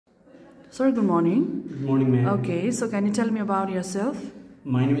Sir, good morning. Good morning, ma'am. Okay, so can you tell me about yourself?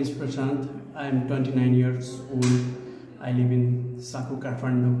 My name is Prashant. I am 29 years old. I live in Saku,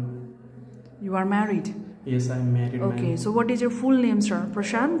 Kathmandu. You are married? Yes, I am married. Okay, so what is your full name, sir?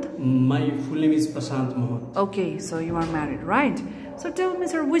 Prashant? My full name is Prashant Mahat. Okay, so you are married, right? So tell me,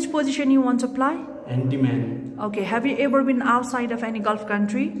 sir, which position you want to apply? Handyman. Okay, have you ever been outside of any Gulf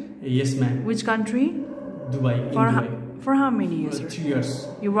country? Yes, ma'am. Which country? Dubai. For how many years, sir? 2 years.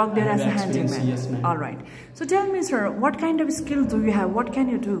 You work there as a handyman? Yes, ma'am. All right. So tell me, sir, what kind of skill do you have? What can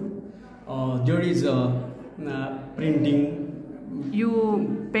you do? There is printing.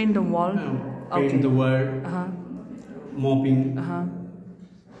 You paint the wall? Paint the wall. Mopping.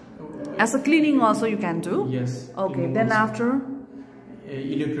 As a cleaning also you can do? Yes. Okay, then after?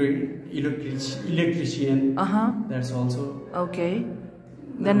 Electrician. That's also. Okay.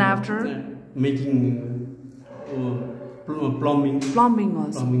 Then after? Making plumbing. Plumbing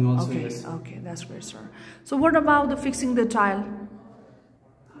also. Plumbing also. Okay. Yes. Okay, that's great, sir. So what about the fixing the tile?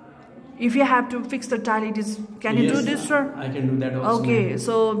 If you have to fix the tile, can you do this, sir? I can do that also. Okay,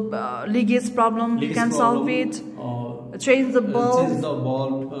 so leakage problem, you can solve it. Change the bulb. Change the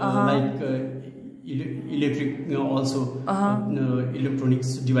bulb, like electric, also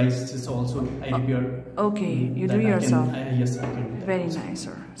electronics devices also I repair. Okay, you do yourself. Yes, I can. Very nice,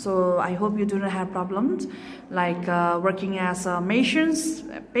 sir. So I hope you do not have problems like working as a masons,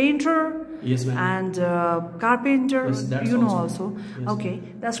 painter. Yes, ma'am. And carpenter, yes, you know also. Yes, okay,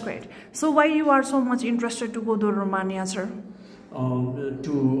 that's great. So why you are so much interested to go to Romania, sir?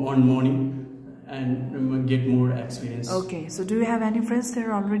 To earn money and get more experience. Okay, so do you have any friends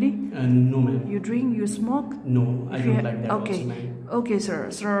there already? No, ma'am. You drink, you smoke? No, I don't like that. Okay, also, okay,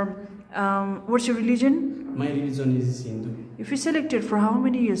 sir. Sir, what's your religion? My religion is Hindu. If you selected, for how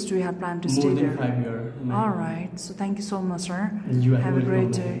many years do you have planned to stay there? More than 5 years. All right. So thank you so much, sir. You have a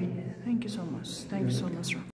great day. Thank you so much. Thank you so much, sir.